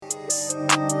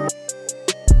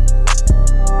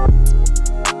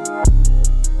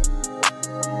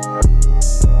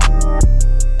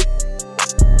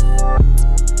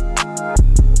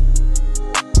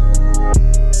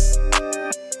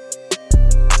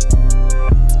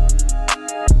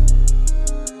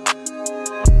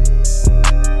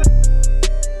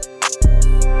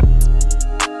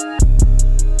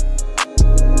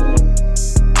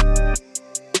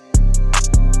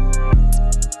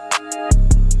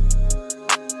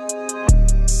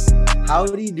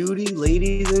Howdy doody,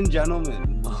 ladies and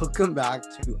gentlemen. Welcome back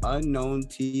to Unknown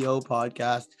TO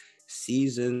Podcast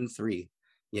Season 3.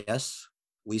 Yes,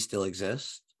 we still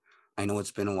exist. I know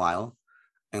it's been a while,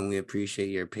 and we appreciate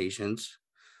your patience,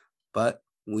 but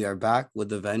we are back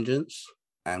with a vengeance,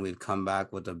 and we've come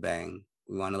back with a bang.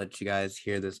 We want to let you guys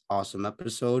hear this awesome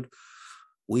episode.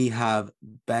 We have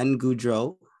Ben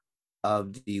Goudreau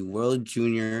of the World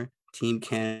Junior Team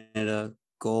Canada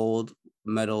gold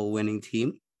medal winning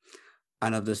team,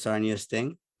 and of the Sarnia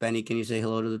Sting. Benny, can you say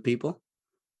hello to the people?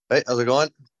 Hey, how's it going?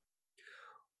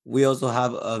 We also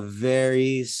have a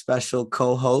very special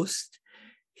co-host.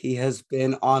 He has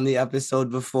been on the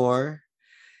episode before.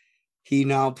 He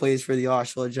now plays for the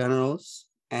Oshawa Generals,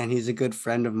 and he's a good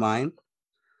friend of mine,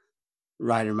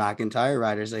 Ryder McIntyre.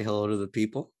 Ryder, say hello to the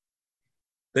people.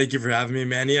 Thank you for having me,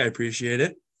 Manny. I appreciate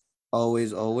it.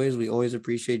 Always. We always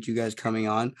appreciate you guys coming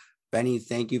on. Benny,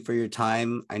 thank you for your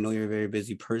time. I know you're a very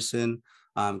busy person.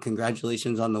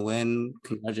 Congratulations on the win.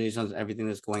 Congratulations on everything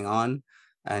that's going on.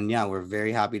 And yeah, we're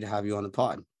very happy to have you on the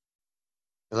pod.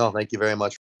 No, thank you very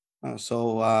much.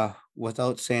 So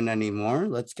without saying any more,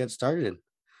 let's get started.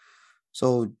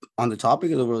 So on the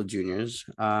topic of the World Juniors,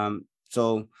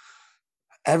 so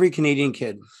every Canadian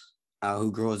kid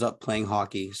who grows up playing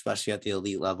hockey, especially at the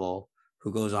elite level,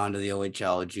 who goes on to the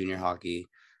OHL, junior hockey,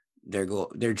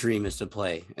 their dream is to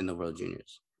play in the World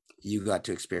Juniors. You got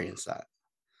to experience that.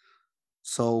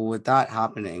 So with that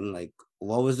happening, like,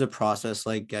 what was the process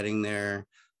like getting there?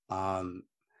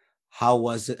 How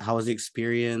was it? How was the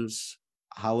experience?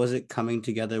 How was it coming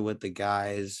together with the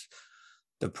guys?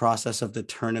 The process of the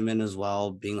tournament as well,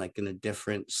 being like in a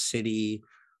different city,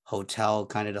 hotel,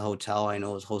 kind of the hotel. I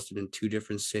know it was hosted in 2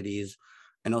 different cities,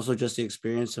 and also just the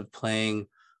experience of playing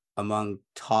among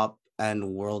top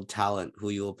and world talent who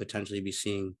you will potentially be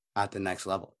seeing at the next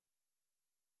level.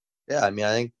 Yeah, I mean,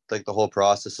 I think like the whole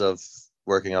process of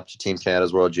working up to Team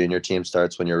Canada's World Junior team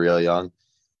starts when you're real young.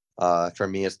 For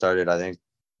me, it started, I think,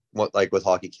 with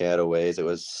Hockey Canada ways. It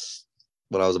was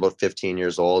when I was about 15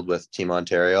 years old with Team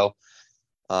Ontario,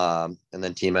 and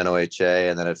then Team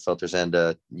NOHA, and then it filters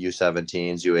into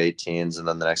U17s, U18s, and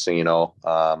then the next thing you know,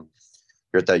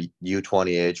 you're at that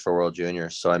U20 age for World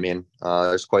Juniors. So I mean,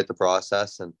 there's quite the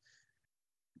process, and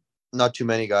not too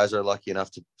many guys are lucky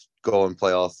enough to go and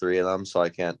play all 3 of them. So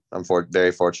I'm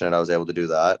very fortunate I was able to do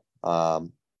that.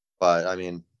 But I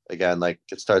mean, again, like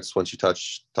it starts once you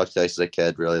touch the ice as a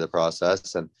kid, really the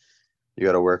process, and you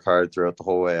got to work hard throughout the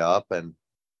whole way up. And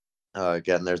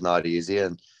getting there's not easy.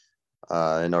 And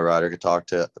I know Ryder could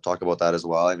talk about that as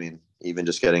well. I mean, even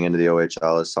just getting into the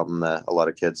OHL is something that a lot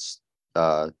of kids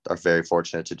are very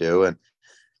fortunate to do. And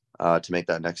to make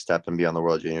that next step and be on the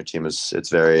World Junior team it's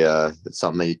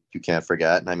something that you can't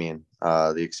forget. And I mean,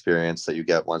 the experience that you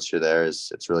get once you're there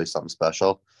it's really something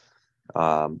special.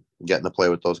 Getting to play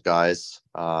with those guys,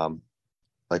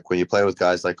 like when you play with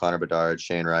guys like Connor Bedard,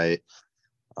 Shane Wright,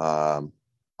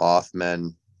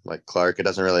 Othman, like Clark, it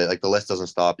doesn't really, like, the list doesn't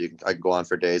stop. I can go on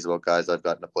for days about guys I've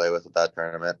gotten to play with at that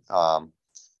tournament.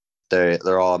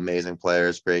 They're all amazing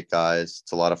players, great guys.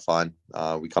 It's a lot of fun.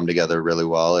 We come together really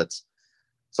well. It's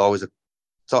always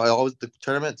the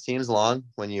tournament seems long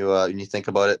when you think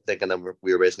about it, thinking that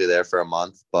we were basically there for a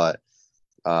month, but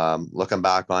looking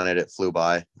back on it, it flew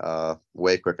by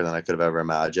way quicker than I could have ever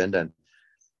imagined. And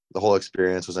the whole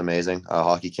experience was amazing.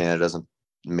 Hockey Canada does an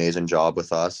amazing job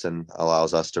with us and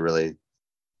allows us to really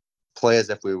play as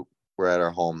if we were at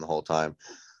our home the whole time.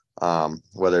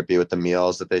 Whether it be with the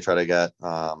meals that they try to get,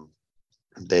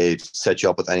 they set you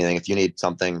up with anything. If you need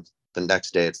something, the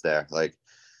next day it's there. Like,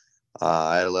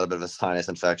 I had a little bit of a sinus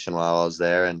infection while I was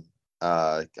there, and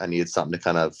I needed something to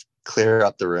kind of clear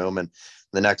up the room. And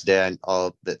the next day,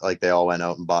 they all went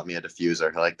out and bought me a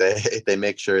diffuser. Like they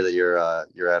make sure that you're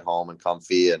at home and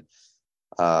comfy and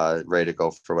ready to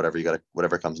go for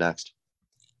whatever comes next.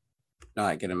 No,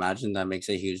 I can imagine that makes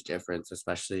a huge difference,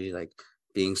 especially like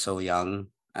being so young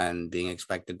and being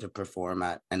expected to perform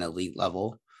at an elite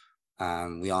level.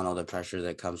 We all know the pressure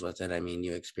that comes with it. I mean,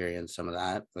 you experienced some of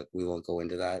that, but we won't go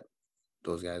into that.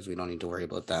 Those guys, we don't need to worry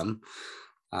about them.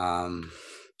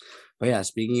 But yeah,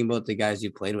 speaking about the guys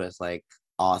you played with, like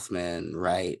Othman,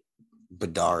 Wright,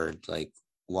 Bedard, like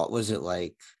what was it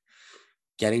like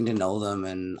getting to know them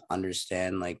and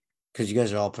understand, like, because you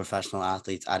guys are all professional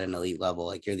athletes at an elite level,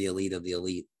 like you're the elite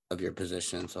of your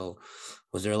position. So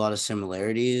was there a lot of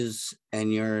similarities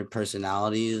in your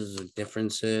personalities,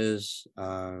 differences,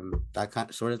 that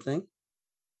sort of thing?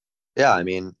 Yeah, I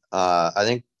mean, I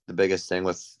think the biggest thing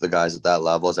with the guys at that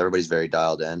level is everybody's very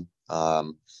dialed in.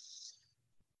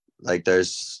 Like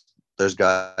there's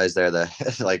guys there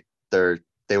that like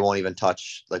they won't even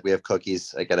touch, like we have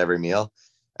cookies like at every meal,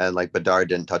 And like Bedard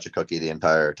didn't touch a cookie the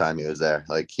entire time he was there.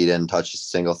 Like he didn't touch a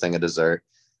single thing of dessert.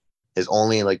 His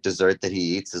only like dessert that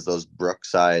he eats is those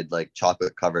Brookside like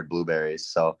chocolate covered blueberries.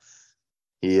 So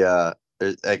he like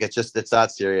it's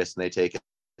that serious, and they take it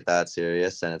that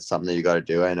serious, and it's something that you got to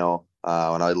do. I know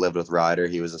when I lived with Ryder,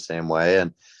 he was the same way,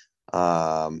 and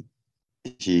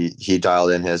he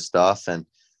dialed in his stuff, and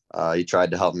he tried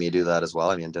to help me do that as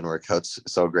well. I mean, it didn't work out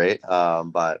so great,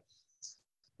 but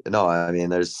no, I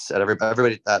mean, there's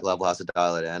everybody at that level has to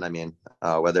dial it in. I mean,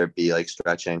 whether it be like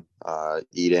stretching,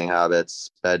 eating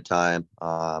habits, bedtime,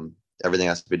 everything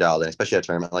has to be dialed in, especially at a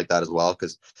tournament like that as well,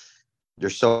 because you're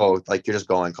so like you're just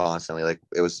going constantly. Like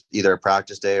it was either a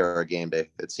practice day or a game day.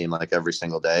 It seemed like every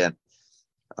single day, and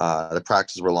the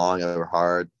practices were long, they were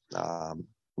hard.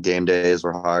 Game days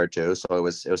were hard too, so it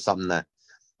was something that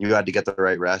you had to get the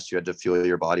right rest. You had to fuel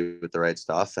your body with the right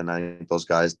stuff, and I think those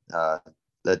guys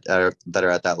that are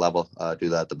at that level do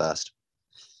that the best.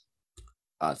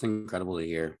 It's incredible to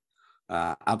hear.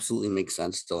 Absolutely makes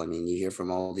sense still. I mean, you hear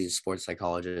from all these sports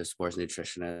psychologists, sports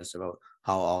nutritionists about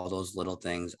how all those little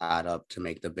things add up to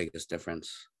make the biggest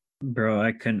difference. Bro,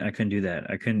 I couldn't do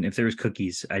that. I couldn't, if there was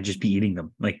cookies, I'd just be eating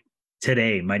them. Like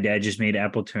today, my dad just made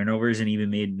apple turnovers and even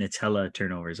made Nutella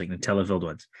turnovers, like Nutella filled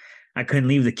ones. I couldn't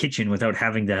leave the kitchen without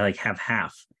having to like have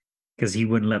half because he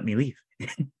wouldn't let me leave.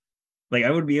 Like I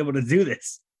would be able to do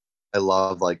this. I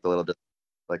love like the little,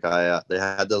 like they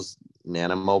had those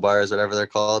Nanimo bars, whatever they're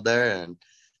called there, and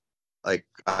like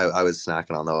I was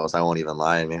snacking on those. I won't even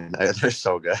lie. I mean, they're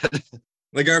so good.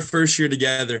 Like our first year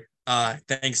together,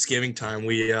 Thanksgiving time,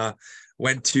 we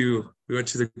went to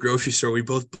the grocery store. We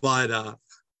both got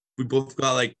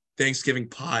like Thanksgiving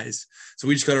pies. So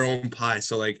we just got our own pie.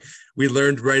 So like we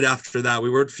learned right after that we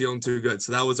weren't feeling too good.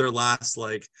 So that was our last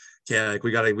like, okay, like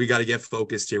we gotta get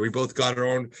focused here. We both got our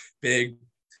own big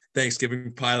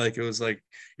Thanksgiving pie, like it was like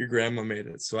your grandma made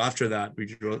it. So after that,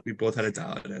 we both had to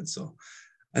dial it in. So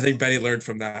I think Benny learned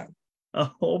from that. A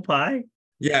whole pie?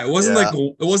 Yeah, it wasn't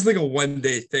like a 1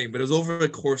 day thing, but it was over the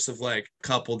course of like a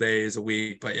couple days, a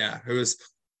week. But yeah, it was.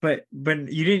 But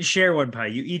you didn't share one pie.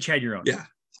 You each had your own.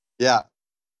 Yeah,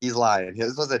 he's lying.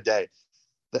 This was a day.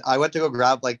 I went to go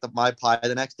grab like my pie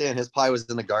the next day, and his pie was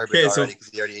in the garbage already because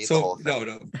he already ate the whole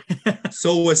thing. No.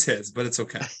 So was his, but it's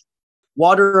okay.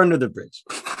 Water under the bridge.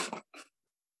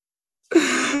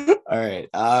 All right.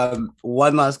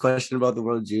 One last question about the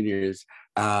World Juniors.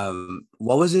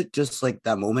 What was it just like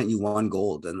that moment you won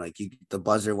gold and like the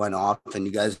buzzer went off and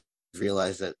you guys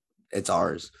realized that it's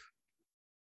ours?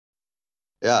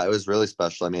 Yeah, it was really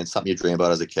special. I mean, it's something you dream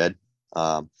about as a kid.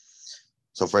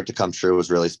 So for it to come true was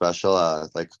really special.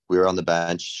 Like we were on the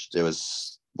bench. It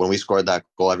was when we scored that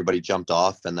goal, everybody jumped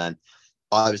off, and then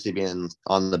obviously being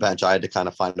on the bench, I had to kind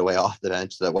of find a way off the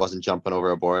bench that wasn't jumping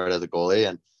over a board as a goalie.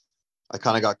 And I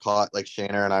kind of got caught, like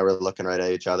Shaner and I were looking right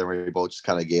at each other, and we both just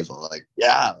kind of gave like,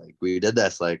 yeah, like we did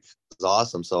this, like it was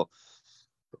awesome. So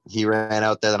he ran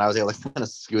out there, and I was able to kind of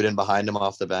scoot in behind him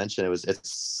off the bench, and it's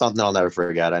something I'll never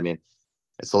forget. I mean,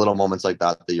 it's the little moments like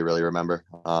that you really remember.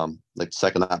 Like the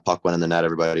second that puck went in the net,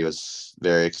 everybody was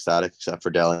very ecstatic, except for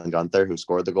Dalen Gunther, who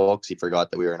scored the goal because he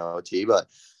forgot that we were in OT. But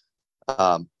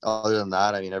other than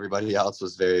that, I mean, everybody else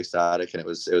was very ecstatic, and it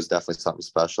was definitely something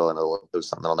special, and it was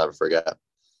something I'll never forget.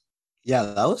 Yeah,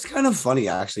 that was kind of funny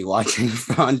actually watching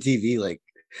on TV. Like,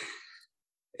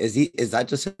 is that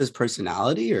just his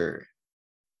personality or?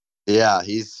 Yeah,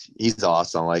 he's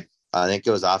awesome. Like I think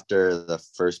it was after the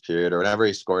first period or whenever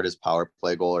he scored his power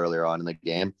play goal earlier on in the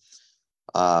game.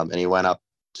 And he went up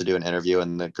to do an interview,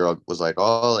 and the girl was like,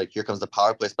 "Oh, like here comes the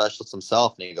power play specialist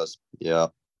himself." And he goes, "Yeah."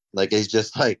 Like he's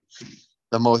just like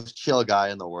the most chill guy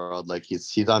in the world. Like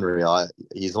he's unreal.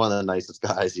 He's one of the nicest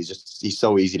guys. He's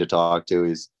so easy to talk to.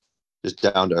 He's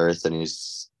just down to earth, and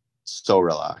he's so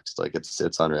relaxed. Like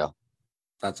it's unreal.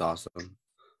 That's awesome.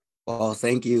 Well,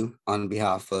 thank you on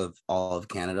behalf of all of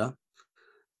Canada.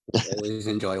 I always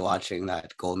enjoy watching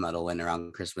that gold medal win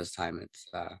around Christmas time. It's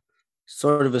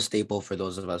sort of a staple for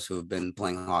those of us who have been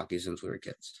playing hockey since we were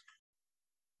kids.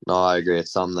 No, I agree.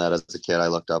 It's something that as a kid I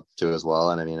looked up to as well.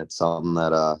 And I mean, it's something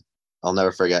that I'll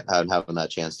never forget having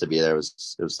that chance to be there. It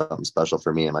was something special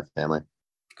for me and my family.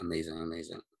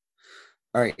 Amazing.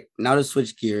 All right, now to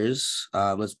switch gears,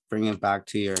 let's bring it back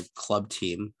to your club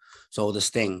team. So the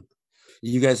Sting,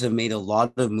 you guys have made a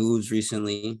lot of moves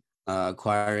recently,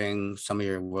 acquiring some of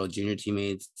your World Junior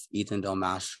teammates, Ethan Del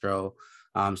Mastro,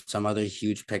 some other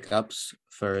huge pickups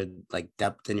for like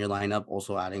depth in your lineup,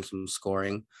 also adding some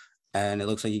scoring. And it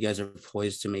looks like you guys are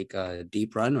poised to make a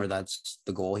deep run, or that's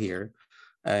the goal here.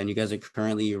 And you guys are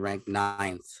currently ranked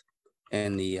 9th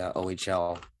in the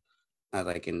OHL.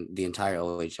 Like in the entire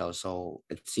OHL. So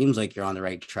it seems like you're on the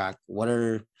right track. What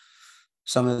are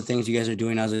some of the things you guys are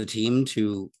doing as a team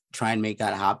to try and make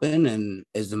that happen? And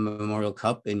is the Memorial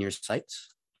Cup in your sights?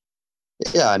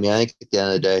 Yeah, I mean, I think at the end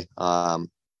of the day,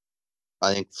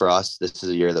 I think for us, this is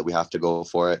a year that we have to go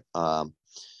for it.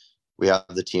 We have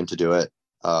the team to do it.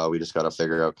 We just got to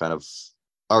figure out kind of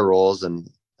our roles and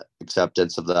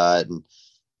acceptance of that. And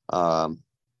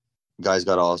guys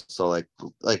got also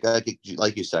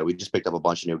like you said, we just picked up a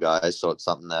bunch of new guys. So it's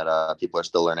something that people are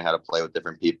still learning how to play with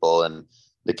different people. And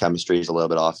the chemistry is a little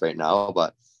bit off right now.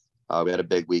 But we had a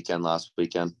big weekend last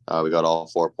weekend. We got all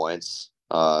 4 points.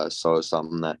 So it's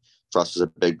something that for us is a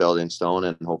big building stone,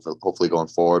 and hopefully going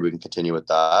forward we can continue with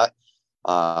that.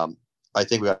 I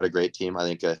think we got a great team. I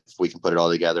think if we can put it all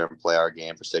together and play our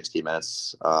game for 60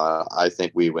 minutes, I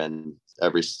think we win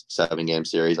every 7-game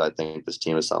series. I think this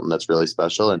team is something that's really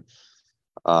special.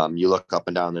 And you look up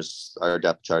and down, there's our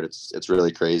depth chart. It's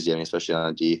really crazy. I mean, especially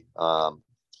on D.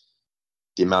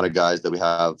 The amount of guys that we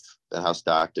have and how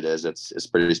stacked it is, it's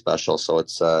pretty special. So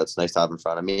it's nice to have in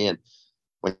front of me. And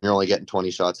when you're only getting 20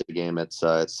 shots a game, it's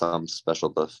something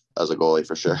special as a goalie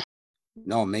for sure.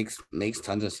 No, makes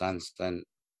tons of sense. And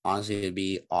honestly, it'd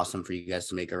be awesome for you guys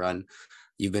to make a run.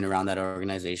 You've been around that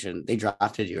organization. They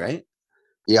drafted you, right?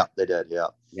 Yeah, they did. Yeah.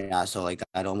 Yeah. So like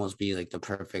that'd almost be like the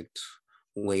perfect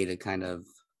way to kind of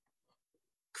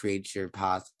create your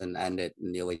path and end it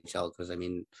in the OHL. Because I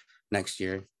mean, next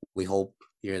year we hope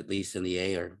you're at least in the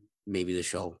A or maybe the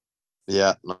show.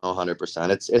 Yeah, no, 100%.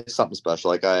 It's something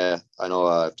special. Like I know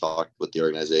I've talked with the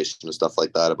organization and stuff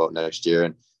like that about next year,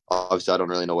 and obviously I don't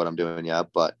really know what I'm doing yet,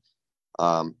 but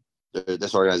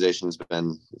this organization's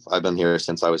I've been here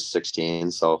since I was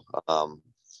 16, so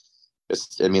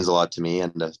it means a lot to me,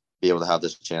 and to be able to have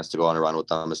this chance to go on a run with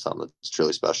them is something that's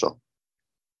truly special.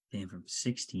 Damn, from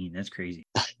 16, that's crazy.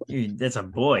 Dude, that's a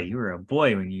boy. You were a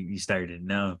boy when you started.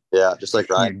 No. Yeah, just like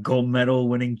Ryan. You're a gold medal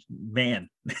winning man.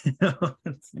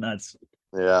 It's nuts.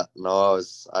 Yeah, no,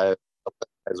 I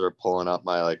guys were pulling up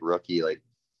my like rookie like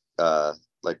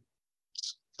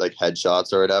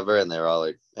headshots or whatever, and they were all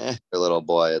like, your little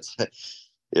boy. It's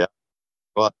yeah.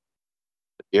 Well,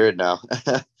 beard now.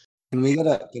 Can we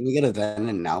get a then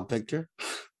and now picture?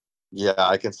 Yeah,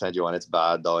 I can send you one. It's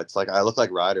bad though. It's like I look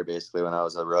like Ryder basically when I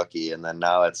was a rookie, and then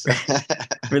now it's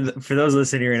for those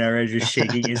listening right now, Ryder's just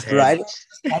shaking his head. Ryder's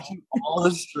catching all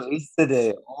the strays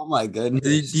today. Oh my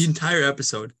goodness! The entire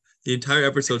episode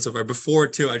so far. Before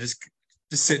too, I just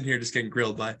sitting here just getting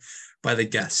grilled by the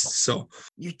guests. So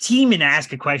you're teaming to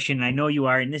ask a question, and I know you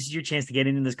are, and this is your chance to get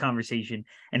into this conversation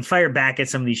and fire back at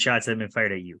some of these shots that have been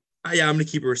fired at you. Yeah, I'm gonna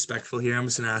keep it respectful here. I'm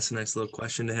just gonna ask a nice little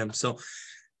question to him. So,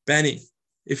 Benny.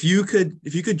 If you could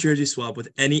jersey swap with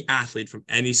any athlete from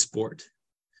any sport,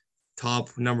 top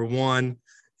number 1,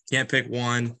 can't pick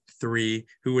 1, 3,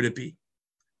 who would it be?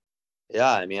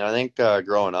 Yeah, I mean, I think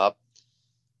growing up,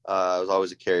 I was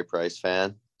always a Carey Price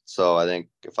fan. So I think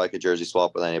if I could jersey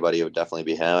swap with anybody, it would definitely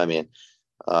be him. I mean,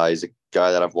 he's a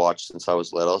guy that I've watched since I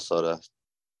was little. So to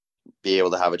be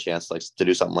able to have a chance to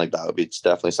do something like that would be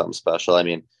definitely something special. I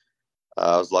mean,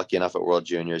 I was lucky enough at World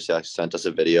Juniors. He actually sent us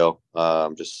a video,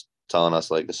 just telling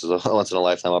us like this is a once in a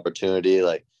lifetime opportunity,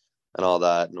 like, and all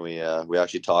that. And we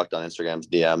actually talked on Instagram's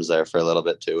DMs there for a little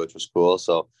bit too, which was cool.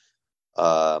 So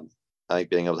I think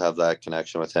being able to have that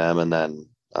connection with him, and then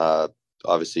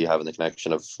obviously having the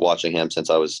connection of watching him since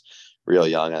I was real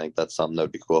young, I think that's something that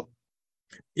would be cool.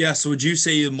 Yeah. So would you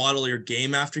say you model your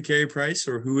game after Carey Price,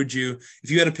 or who would you, if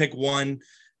you had to pick one?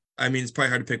 I mean, it's probably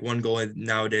hard to pick one goal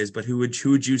nowadays, but who would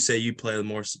you say you play the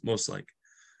most like?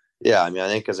 Yeah, I mean, I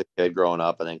think as a kid growing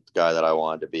up, I think the guy that I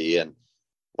wanted to be, and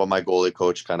what my goalie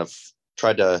coach kind of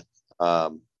tried to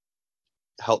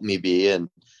help me be and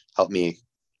help me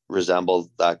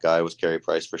resemble that guy was Carey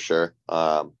Price for sure.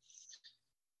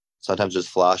 Sometimes there's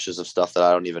flashes of stuff that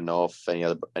I don't even know if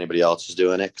anybody else is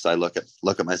doing it, because I look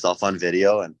at myself on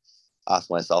video and ask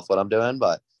myself what I'm doing.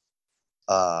 But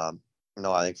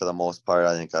no, I think for the most part,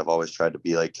 I think I've always tried to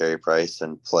be like Carey Price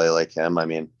and play like him. I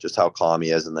mean, just how calm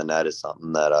he is in the net is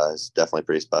something that is definitely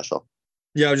pretty special.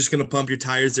 Yeah, I was just going to pump your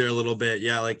tires there a little bit.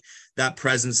 Yeah, like that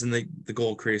presence in the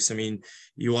goal crease. I mean,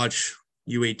 you watch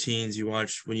U18s, you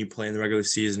watch when you play in the regular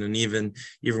season, and even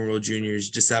World Juniors,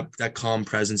 just that calm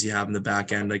presence you have in the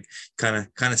back end, like kind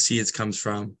of see it comes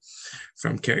from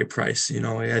Carey Price. You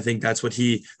know, I think that's what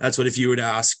if you were to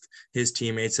ask his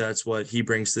teammates, that's what he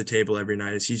brings to the table every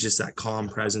night, is he's just that calm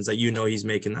presence that he's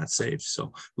making that save. So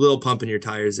a little pump in your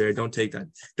tires there. Don't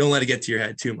let it get to your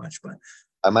head too much. But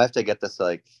I might have to get this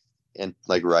in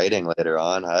writing later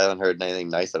on. I haven't heard anything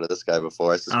nice out of this guy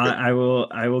before. I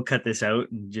will cut this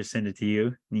out and just send it to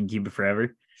you. You can keep it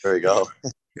forever. There you go.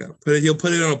 Yeah, he'll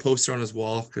put it on a poster on his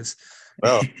wall, because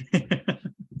well,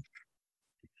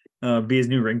 Be his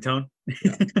new ringtone.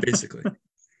 Yeah, basically.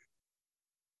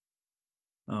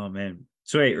 Oh man.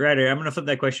 So wait, Ryder, I'm gonna flip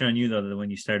that question on you though, the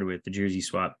one you started with, the jersey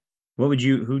swap. Who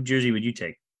jersey would you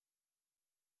take?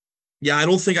 Yeah, I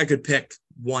don't think I could pick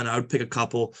one. I would pick a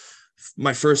couple.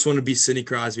 My first one would be Sidney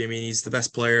Crosby. I mean, he's the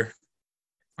best player.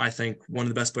 I think one of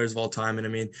the best players of all time. And I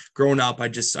mean, growing up, I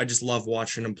just love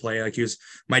watching him play. Like, he was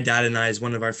my dad and I is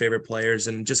one of our favorite players,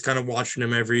 and just kind of watching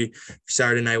him every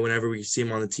Saturday night whenever we see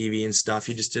him on the TV and stuff.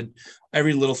 He just did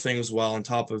every little thing as well. On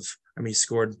top of, I mean, he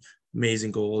scored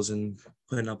amazing goals and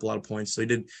putting up a lot of points. So he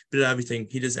did everything.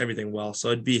 He does everything well. So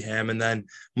it'd be him. And then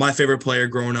my favorite player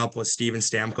growing up was Steven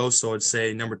Stamkos. So I'd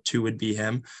say number 2 would be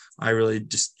him.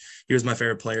 He was my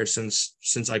favorite player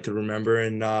since I could remember.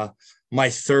 And my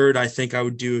third, I think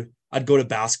I'd go to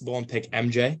basketball and pick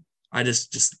MJ. I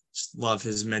just love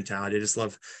his mentality. I just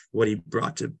love what he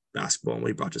brought to basketball and what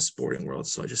he brought to the sporting world.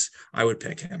 So I would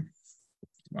pick him.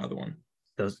 My other one.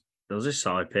 Those are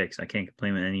solid picks. I can't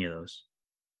complain with any of those.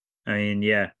 I mean,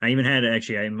 yeah, I even had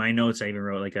in my notes, I even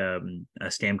wrote like a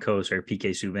Stamkos or PK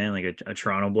Subban, like a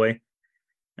Toronto boy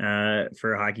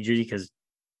for a hockey jersey, because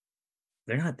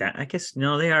they're not that, I guess,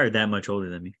 no, they are that much older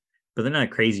than me, but they're not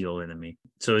crazy older than me.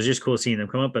 So it's just cool seeing them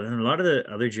come up. But then a lot of the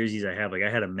other jerseys I have, like I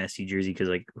had a Messi jersey because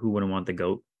like who wouldn't want the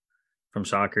GOAT from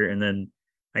soccer? And then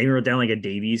I even wrote down like a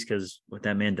Davies because what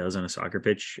that man does on a soccer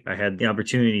pitch. I had the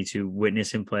opportunity to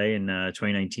witness him play in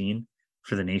 2019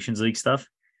 for the Nations League stuff.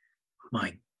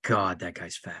 My God, that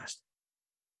guy's fast.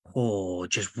 Oh,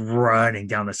 just running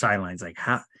down the sidelines. Like,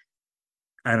 how?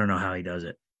 I don't know how he does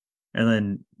it. And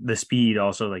then the speed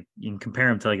also, like, you can compare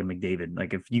him to like a McDavid.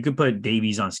 Like, if you could put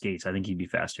Davies on skates, I think he'd be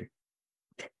faster.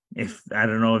 I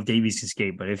don't know if Davies can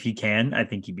skate, but if he can, I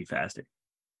think he'd be faster.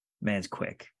 Man's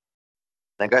quick.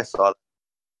 I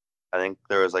think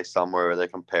there was like somewhere where they're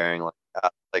comparing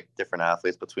like different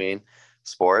athletes between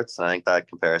sports. And I think that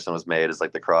comparison was made as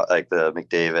like the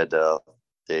McDavid,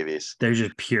 Davies. They're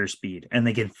just pure speed, and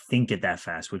they can think it that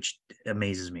fast, which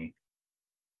amazes me.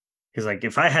 Because like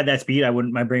if I had that speed,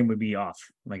 my brain would be off.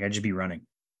 Like I'd just be running.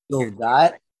 So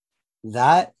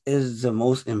that is the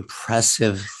most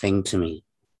impressive thing to me,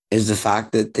 is the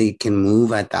fact that they can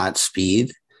move at that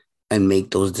speed and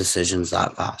make those decisions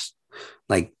that fast.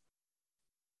 Like,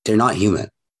 they're not human.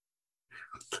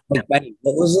 Like, Benny,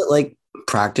 what was it like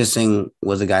practicing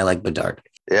with a guy like Bedard?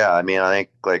 Yeah, I mean, I think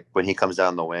like when he comes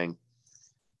down the wing,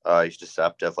 he's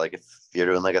deceptive. Like if you're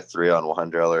doing like a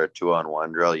 3-on-1 drill or a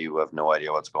 2-on-1 drill, you have no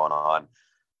idea what's going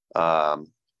on.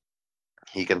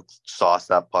 He can sauce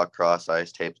that puck cross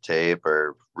ice, tape to tape,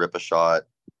 or rip a shot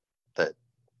that,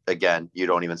 again, you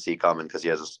don't even see coming because he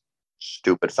has a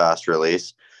stupid fast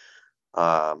release.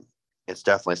 It's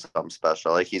definitely something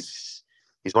special. Like he's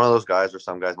one of those guys where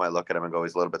some guys might look at him and go,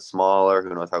 he's a little bit smaller.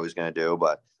 Who knows how he's going to do?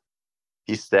 But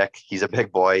he's thick. He's a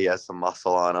big boy. He has some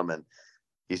muscle on him, and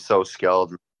he's so skilled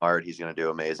and smart. He's going to do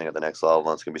amazing at the next level.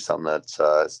 And it's going to be something that's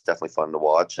it's definitely fun to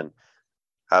watch. And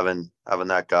having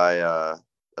that guy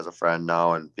as a friend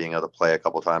now and being able to play a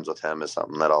couple times with him is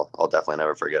something that I'll definitely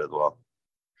never forget as well.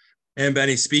 And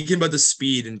Benny, speaking about the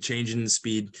speed and changing the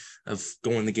speed of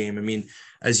going the game, I mean,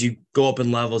 as you go up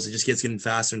in levels, it just gets getting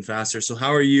faster and faster. So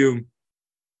how are you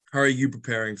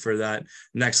preparing for that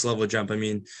next level jump? I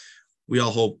mean, we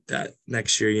all hope that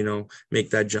next year, make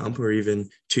that jump, or even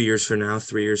 2 years from now,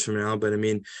 3 years from now. But I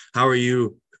mean, how are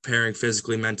you preparing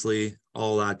physically, mentally,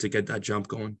 all that to get that jump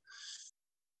going?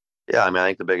 Yeah, I mean, I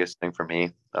think the biggest thing for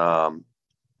me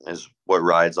is what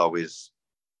Ride's always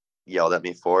yelled at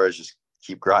me for, is just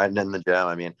keep grinding in the gym.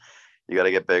 I mean, you got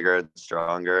to get bigger and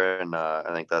stronger. And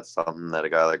I think that's something that a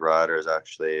guy like Ryder has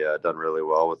actually done really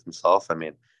well with himself. I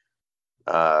mean,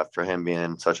 for him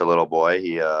being such a little boy,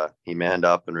 he manned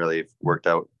up and really worked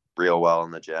out real well in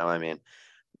the gym. I mean,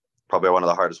 probably one of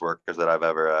the hardest workers that I've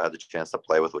ever had the chance to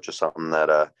play with, which is something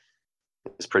that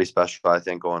is pretty special, I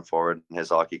think, going forward in his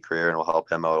hockey career, and will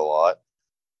help him out a lot.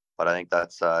 But I think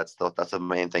that's the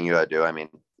main thing you got to do. I mean,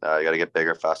 you got to get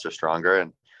bigger, faster, stronger,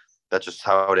 and that's just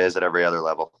how it is at every other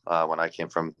level. When I came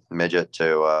from midget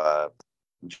to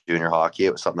junior hockey,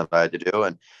 it was something that I had to do,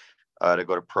 and to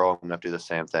go to pro, I'm going to have to do the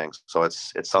same things. So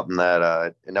it's something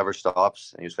that it never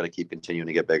stops, and you just got to keep continuing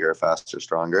to get bigger, faster,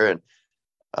 stronger,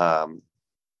 and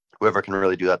whoever can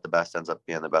really do that the best ends up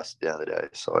being the best at the end of the day.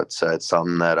 So it's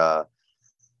something that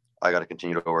I got to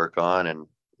continue to work on, and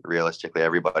realistically,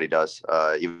 everybody does.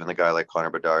 Even the guy like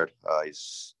Connor Bedard,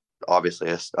 he's obviously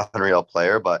an unreal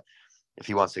player, but if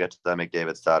he wants to get to that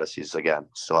McDavid status, he's again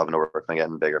still having to work on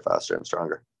getting bigger, faster, and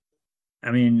stronger.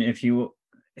 I mean, if you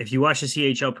watch the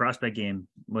CHL prospect game,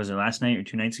 was it last night or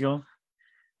 2 nights ago?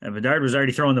 Bedard was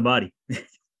already throwing the body.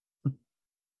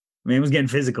 Man was getting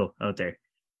physical out there.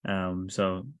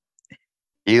 So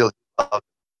He loves,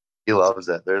 he loves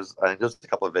it. I think there's a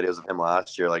couple of videos of him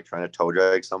last year, like trying to toe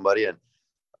drag somebody, and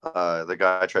the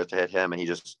guy tries to hit him, and he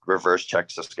just reverse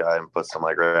checks this guy and puts him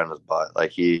like right on his butt.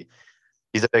 Like he's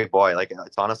a big boy. Like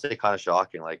it's honestly kind of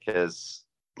shocking. Like his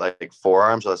like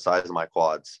forearms are the size of my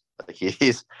quads. Like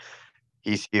he's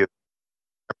huge.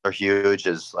 Are huge.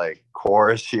 His like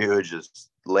core is huge. His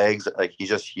legs, like he's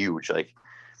just huge. Like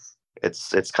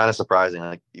it's kind of surprising.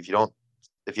 Like if you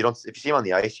see him on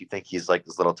the ice, you think he's like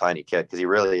this little tiny kid because he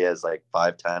really is like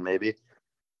 5'10" maybe.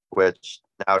 Which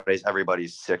nowadays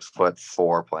everybody's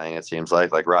 6'4" playing. It seems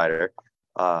like Ryder.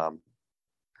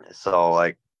 So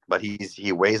like, but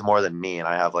he weighs more than me, and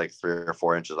I have like 3 or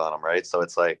 4 inches on him, right? So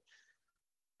it's like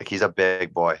he's a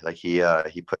big boy. Like he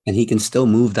put, And he can still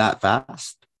move that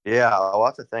fast. yeah. Well,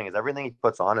 that's the thing is everything he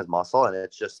puts on is muscle, and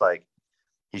it's just like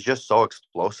he's just so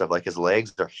explosive. Like his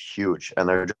legs are huge, and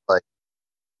they're just like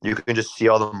you can just see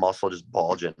all the muscle just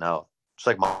bulging out, just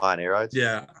like mine, right?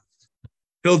 Yeah.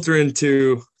 Filter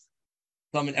into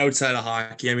something outside of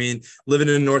hockey. I mean, living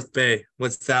in North Bay,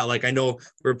 what's that like? I know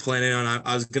we're planning on.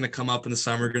 I was gonna come up in the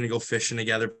summer, gonna go fishing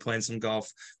together, playing some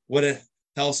golf.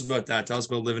 Tell us about that? Tell us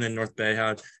about living in North Bay.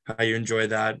 How you enjoy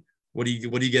that? What do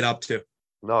you get up to?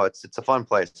 No, it's a fun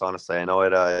place, honestly. I know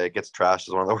it gets trashed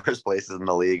as one of the worst places in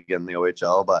the league in the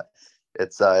OHL, but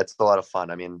it's a lot of fun.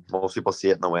 I mean, most people see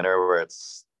it in the winter where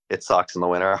it sucks in the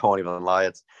winter. I won't even lie.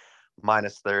 It's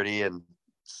 -30 and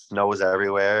snows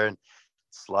everywhere and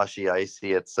slushy,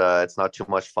 icy. It's not too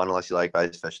much fun unless you like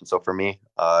ice fishing. So for me,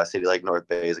 a city like North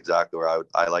Bay is exactly where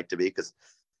I like to be because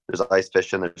there's ice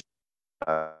fishing, there's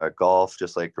golf,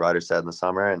 just like Ryder said in the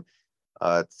summer, and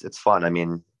it's fun. I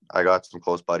mean, I got some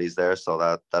close buddies there, so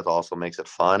that also makes it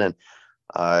fun. And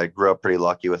I grew up pretty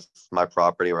lucky with my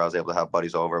property where I was able to have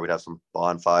buddies over. We'd have some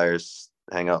bonfires,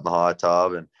 hang out in the hot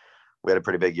tub, and we had a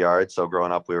pretty big yard. So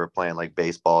growing up, we were playing like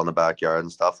baseball in the backyard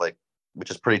and stuff, like,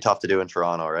 which is pretty tough to do in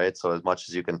Toronto, right? So as much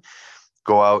as you can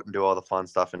go out and do all the fun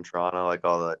stuff in Toronto, like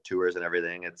all the tours and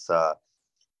everything, it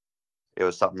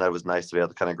was something that was nice to be able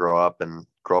to kind of grow up in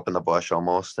the bush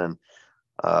almost, and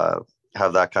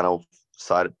have that kind of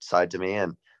side to me.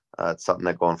 And it's something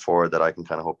that going forward that I can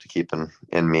kind of hope to keep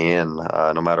in me, and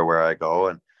no matter where I go.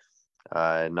 And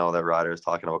I know that Ryder is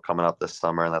talking about coming up this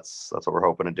summer, and that's what we're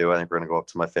hoping to do. I think we're going to go up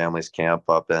to my family's camp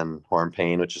up in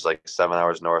Hornpain, which is like 7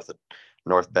 hours north of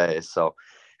North Bay. So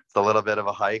it's a little bit of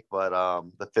a hike, but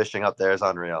the fishing up there is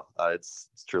unreal. It's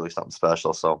truly something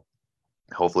special. So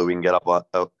hopefully we can get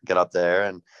up there,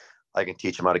 and I can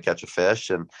teach them how to catch a fish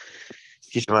and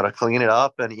teach them how to clean it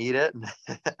up and eat it.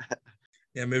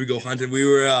 Yeah, maybe go hunting.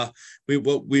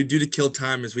 What we'd do to kill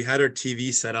time is we had our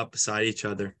TV set up beside each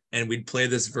other, and we'd play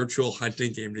this virtual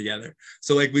hunting game together.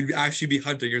 So like we'd actually be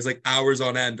hunting. It was like hours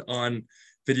on end on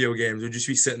video games. We'd just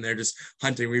be sitting there just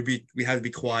hunting. We had to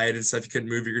be quiet and stuff. You couldn't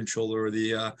move your controller or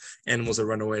the animals would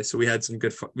run away. So we had some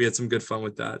good fun. We had some good fun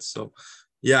with that. So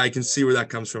yeah, I can see where that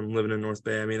comes from living in North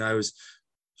Bay. I mean, I was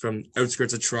from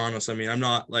outskirts of Toronto, so I mean, I'm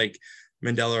not like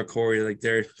Mandela or Corey, like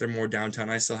they're more downtown.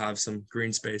 I still have some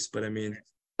green space, but I mean,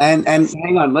 and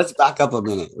hang on, let's back up a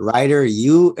minute. Ryder,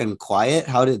 you and Quiet,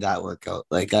 how did that work out?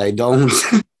 Like I don't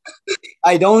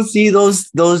I don't see those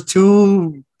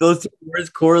two words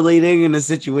correlating in a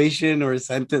situation or a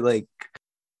sentence. Like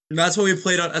that's what we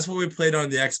played on. That's what we played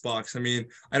on the Xbox. I mean,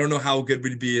 I don't know how good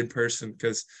we'd be in person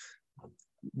because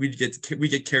we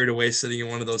get carried away sitting in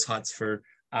one of those huts for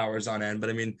hours on end. But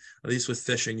I mean, at least with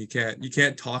fishing, you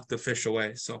can't talk the fish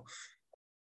away. So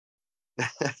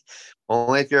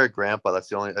only if you're a grandpa, that's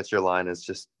your line, is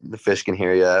just the fish can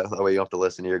hear you. That way you don't have to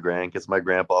listen to your grandkids. My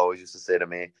grandpa always used to say to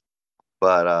me.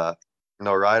 But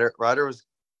no, Ryder was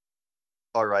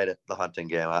all right at the hunting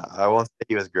game. I won't say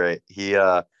he was great. He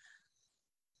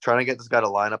trying to get this guy to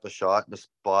line up a shot in a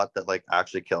spot that like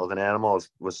actually kills an animal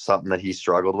was something that he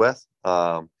struggled with.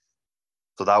 So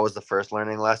that was the first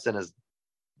learning lesson, is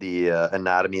the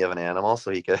anatomy of an animal, so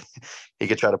he could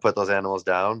try to put those animals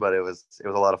down. But it was a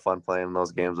lot of fun playing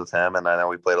those games with him, and I know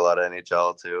we played a lot of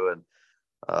NHL too, and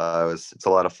it's a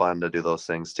lot of fun to do those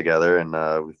things together, and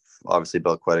we've obviously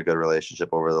built quite a good relationship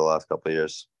over the last couple of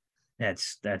years.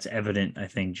 That's evident, I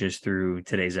think, just through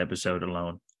today's episode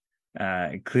alone.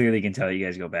 Clearly can tell you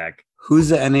guys go back. Who's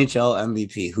the NHL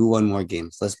MVP? Who won more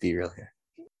games? Let's be real here.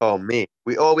 Oh, me.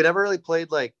 We never really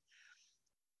played like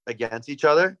against each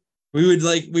other. We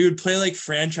would play like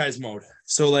franchise mode.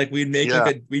 So like we'd be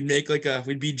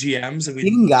GMs and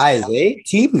team guys,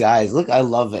 Team guys. Look, I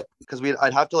love it. Because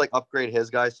I'd have to like upgrade his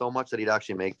guy so much that he'd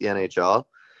actually make the NHL.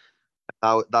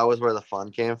 That was where the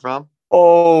fun came from.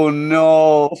 Oh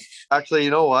no. Actually,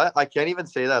 you know what? I can't even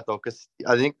say that though, because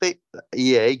I think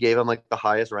EA gave him like the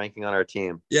highest ranking on our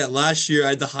team. Yeah, last year I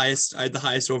had the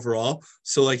highest overall.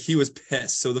 So like he was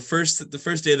pissed. So the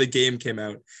first day the game came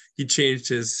out, he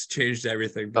changed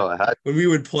everything. But when we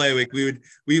would play, like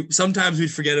we sometimes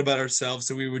we'd forget about ourselves,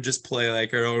 so we would just play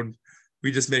like our own.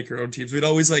 We just make our own teams. We'd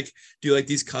always like do like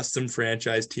these custom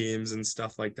franchise teams and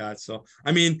stuff like that. So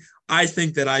I mean, I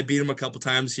think that I beat him a couple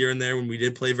times here and there when we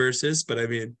did play versus, but I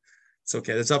mean, it's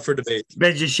okay. That's up for debate.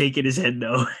 Ben's just shaking his head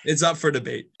no. It's up for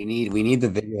debate. We need the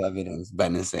video evidence.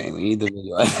 Ben is saying we need the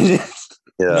video evidence.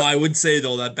 Yeah. No, I would say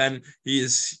though that Ben, he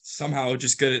is somehow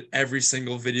just good at every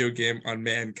single video game on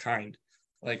Mankind.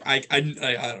 Like I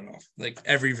don't know, like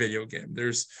every video game.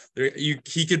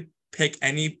 He could pick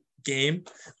any game,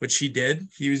 which he did.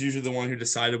 He was usually the one who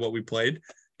decided what we played,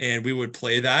 and we would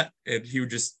play that, and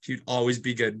he'd always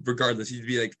be good regardless. He'd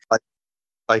be like,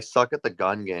 I suck at the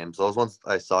gun games. Those ones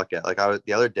I suck at. Like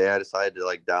the other day I decided to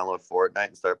like download Fortnite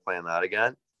and start playing that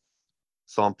again.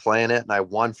 So I'm playing it and I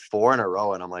won 4 in a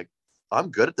row, and I'm like, I'm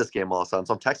good at this game all of a sudden.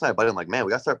 So I'm texting my buddy. I'm like, man, we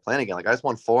got to start playing again. Like I just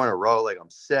won 4 in a row. Like I'm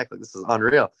sick. Like this is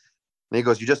unreal. And he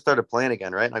goes, you just started playing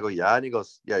again, right? And I go, yeah. And he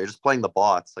goes, yeah, you're just playing the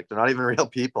bots. Like they're not even real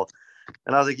people.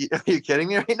 And I was like, are you kidding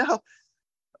me right now?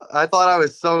 I thought I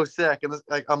was so sick. And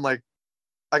I'm like,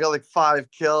 I got like 5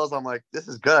 kills. I'm like, this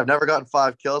is good. I've never gotten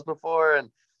 5 kills before. And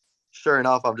sure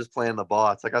enough, I'm just playing the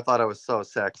bots. Like I thought I was so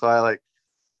sick. So I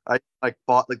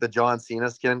bought like the John Cena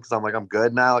skin because I'm like, I'm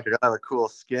good now. Like I got a cool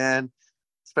skin.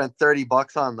 Spent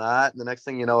 $30 on that. And the next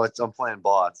thing you know, I'm playing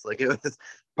bots. Like it was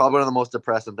probably one of the most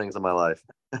depressing things in my life.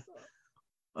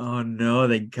 Oh no,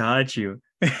 they got you.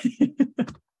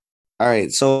 All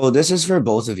right, so this is for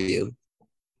both of you.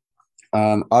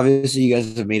 Obviously, you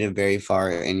guys have made it very far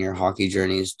in your hockey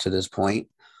journeys to this point.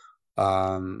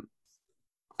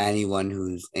 Anyone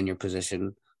who's in your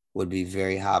position would be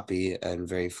very happy and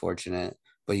very fortunate,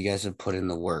 but you guys have put in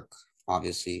the work.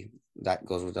 Obviously, that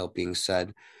goes without being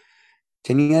said.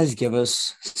 Can you guys give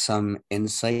us some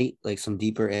insight, like some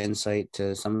deeper insight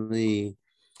to some of the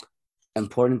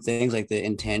important things, like the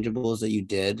intangibles that you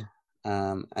did,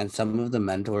 and some of the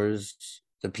mentors,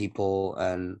 the people,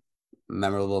 and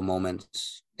memorable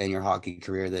moments in your hockey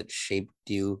career that shaped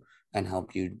you and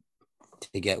helped you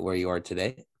to get where you are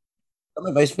today? Some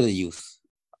advice for the youth.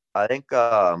 I think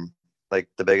like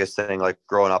the biggest thing, like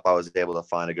growing up, I was able to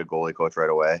find a good goalie coach right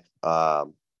away.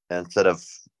 Instead of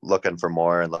looking for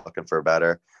more and looking for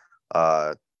better,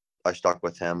 I stuck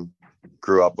with him,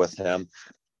 grew up with him.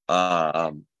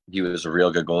 He was a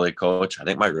real good goalie coach. I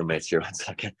think my roommate's here 1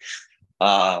 second.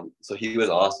 So he was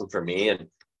awesome for me and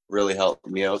really helped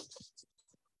me out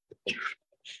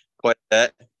quite a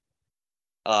bit.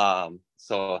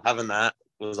 So having that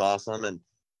was awesome. And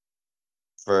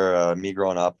for me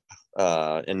growing up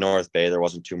in North Bay, there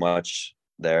wasn't too much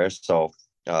there. So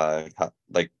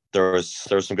like there was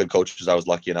some good coaches I was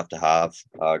lucky enough to have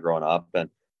growing up. And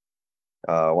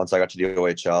once I got to the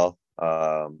OHL,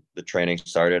 the training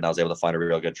started, and I was able to find a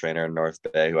real good trainer in North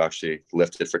Bay who actually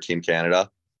lifted for Team Canada.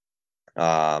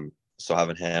 So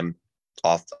having him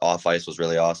off ice was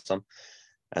really awesome.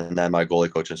 And then my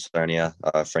goalie coach in Sarnia,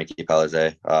 Frankie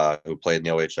Pellize, who played in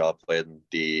the OHL, played in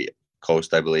the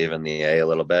Coast, I believe, in the A a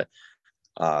little bit.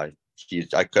 I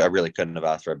really couldn't have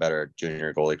asked for a better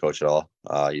junior goalie coach at all.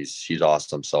 He's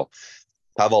awesome. So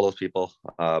have all those people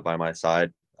by my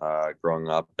side growing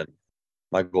up, and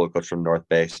my goalie coach from North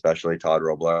Bay, especially Todd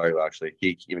Roblar, who actually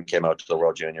he even came out to the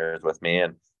World Juniors with me,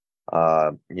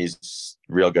 and he's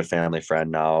a real good family friend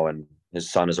now, and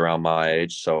his son is around my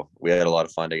age, so we had a lot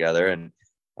of fun together, and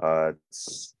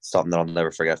it's something that I'll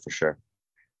never forget for sure.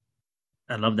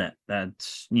 I love that.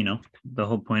 That's, the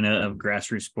whole point of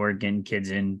grassroots sport, getting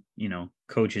kids in,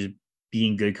 coaches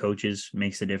being good coaches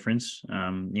makes a difference.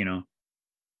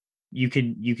 You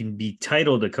can be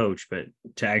titled a coach, but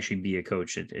to actually be a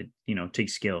coach, it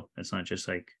takes skill. It's not just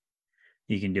like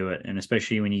you can do it. And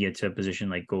especially when you get to a position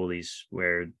like goalies,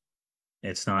 where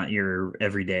it's not your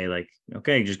everyday, like,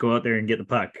 okay, just go out there and get the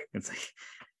puck. It's like,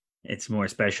 it's more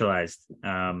specialized.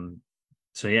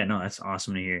 So yeah, no, that's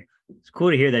awesome to hear. It's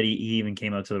cool to hear that he even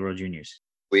came out to the World Juniors.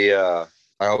 I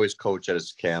always coach at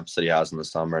his camps that he has in the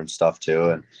summer and stuff too.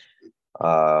 And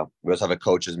we also have a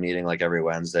coaches meeting like every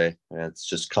Wednesday, and it's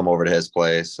just come over to his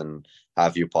place and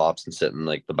have you pops and sit in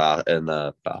like in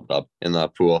the bathtub in the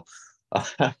pool.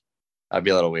 That'd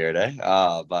be a little weird, eh?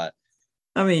 But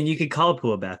I mean, you could call a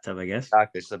pool a bathtub, I guess.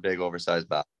 Exactly, it's a big oversized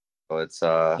bathtub. So it's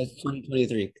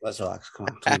 2023. Let's relax. Come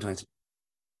on, 2023.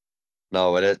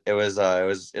 No, but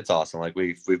it's awesome. Like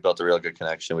we've built a real good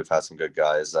connection. We've had some good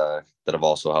guys that have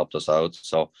also helped us out.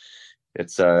 So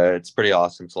it's pretty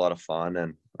awesome. It's a lot of fun,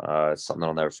 and it's something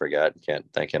I'll never forget. Can't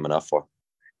thank him enough for.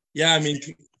 Yeah, I mean,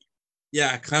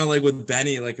 yeah, kind of like with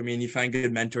Benny. Like, I mean, you find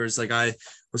good mentors. Like, I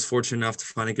was fortunate enough to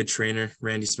find a good trainer,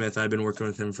 Randy Smith. I've been working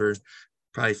with him for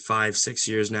probably 5-6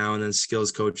 years now, and then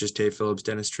skills coaches Tay Phillips,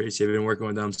 Dennis Tracy. I've been working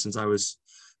with them since I was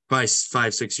probably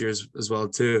 5-6 years as well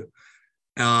too.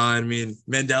 I mean,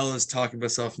 Mandela's talking about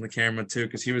himself in the camera too,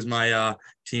 because he was my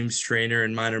team's trainer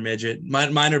in minor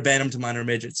bantam to minor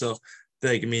midget. So,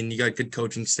 like, I mean, you got good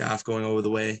coaching staff going over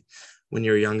the way when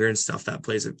you're younger and stuff. That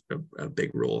plays a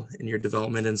big role in your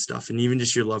development and stuff, and even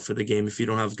just your love for the game. If you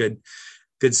don't have good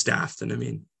staff, then I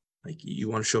mean, like, you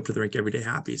want to show up to the rink every day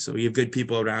happy. So you have good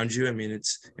people around you. I mean, it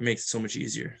makes it so much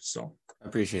easier. So I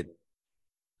appreciate it.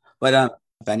 But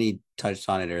Benny touched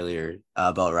on it earlier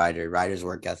about Ryder's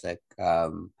work ethic.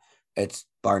 It's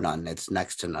bar none. It's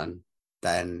next to none.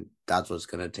 Then that's what's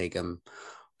going to take him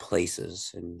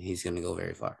places, and he's going to go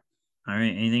very far. All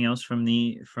right. Anything else from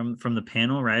the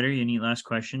panel, Ryder? Any last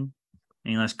question?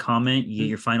 Any last comment? You get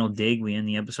your final dig. We end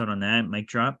the episode on that. Mic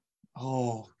drop.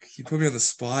 Oh, you put me on the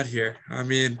spot here. I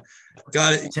mean,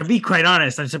 got it. To be quite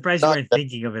honest, I'm surprised you weren't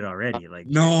thinking of it already. Like,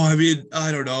 no, I mean, I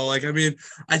don't know. Like, I mean,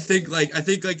 I think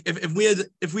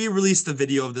if we released the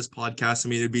video of this podcast, I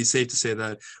mean, it'd be safe to say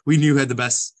that we knew who had the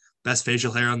best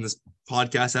facial hair on this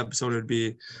podcast episode. It would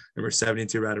be number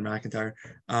 72, Ryder McIntyre.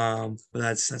 But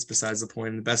that's besides the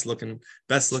point. The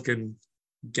best looking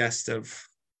guest of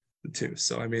the two.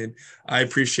 So, I mean, I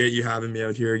appreciate you having me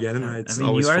out here again. And it's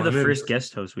always you are fun. the first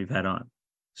guest host we've had on,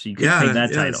 so you can take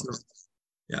that title.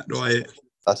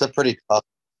 That's a pretty tough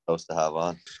host to have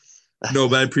on. No,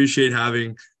 but I appreciate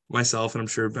having myself, and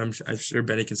I'm sure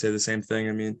Benny can say the same thing.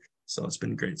 I mean, so it's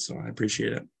been great. So I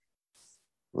appreciate it.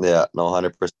 Yeah, no,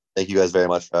 100%. Thank you guys very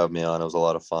much for having me on. It was a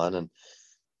lot of fun, and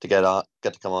to get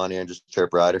to come on here and just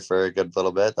chirp Ryder for a good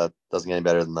little bit, that doesn't get any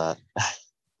better than that.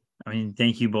 I mean,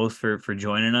 thank you both for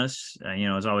joining us.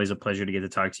 It's always a pleasure to get to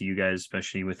talk to you guys,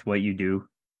 especially with what you do.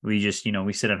 We just,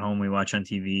 we sit at home, we watch on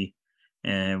TV,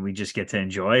 and we just get to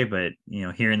enjoy. But,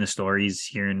 hearing the stories,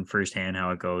 hearing firsthand how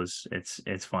it goes,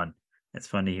 it's fun. It's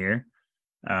fun to hear.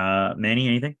 Manny,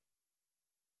 anything?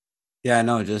 Yeah,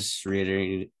 no, just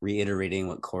reiterating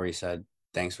what Corey said.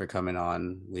 Thanks for coming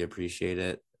on. We appreciate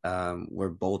it. We're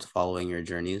both following your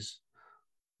journeys,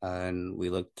 and we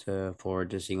look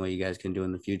forward to seeing what you guys can do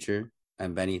in the future.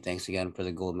 And Benny, thanks again for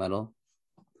the gold medal.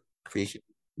 Appreciate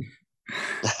it.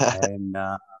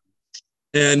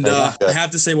 And I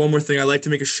have to say one more thing. I'd like to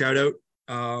make a shout out.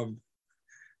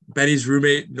 Benny's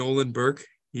roommate, Nolan Burke.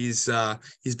 He's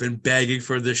been begging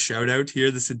for this shout out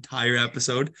here this entire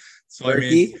episode. So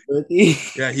Berkey,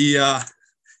 yeah, he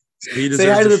say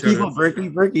hi to the people,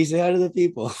 Berkey. Say hi to the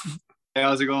people. Hey,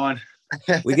 how's it going?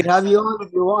 We can have you on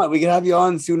if you want. We can have you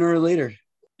on sooner or later.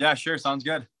 Yeah, sure. Sounds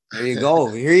good. There you go.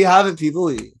 Here you have it,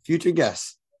 people. Future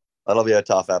guests. That'll be a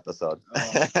tough episode.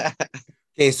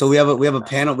 Okay, so we have a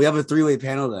panel. We have a 3-way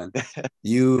panel then.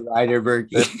 You, Ryder,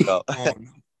 Berkey.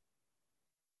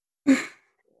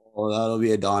 Oh, that'll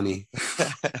be a Donnie.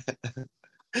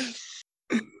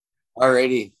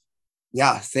 Alrighty.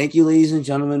 Yeah, thank you, ladies and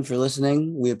gentlemen, for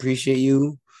listening. We appreciate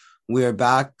you. We are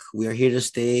back. We are here to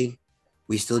stay.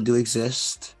 We still do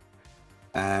exist.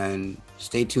 And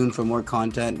stay tuned for more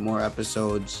content, more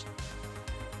episodes.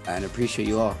 And appreciate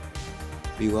you all.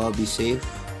 Be well, be safe.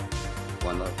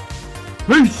 One love.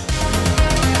 Peace.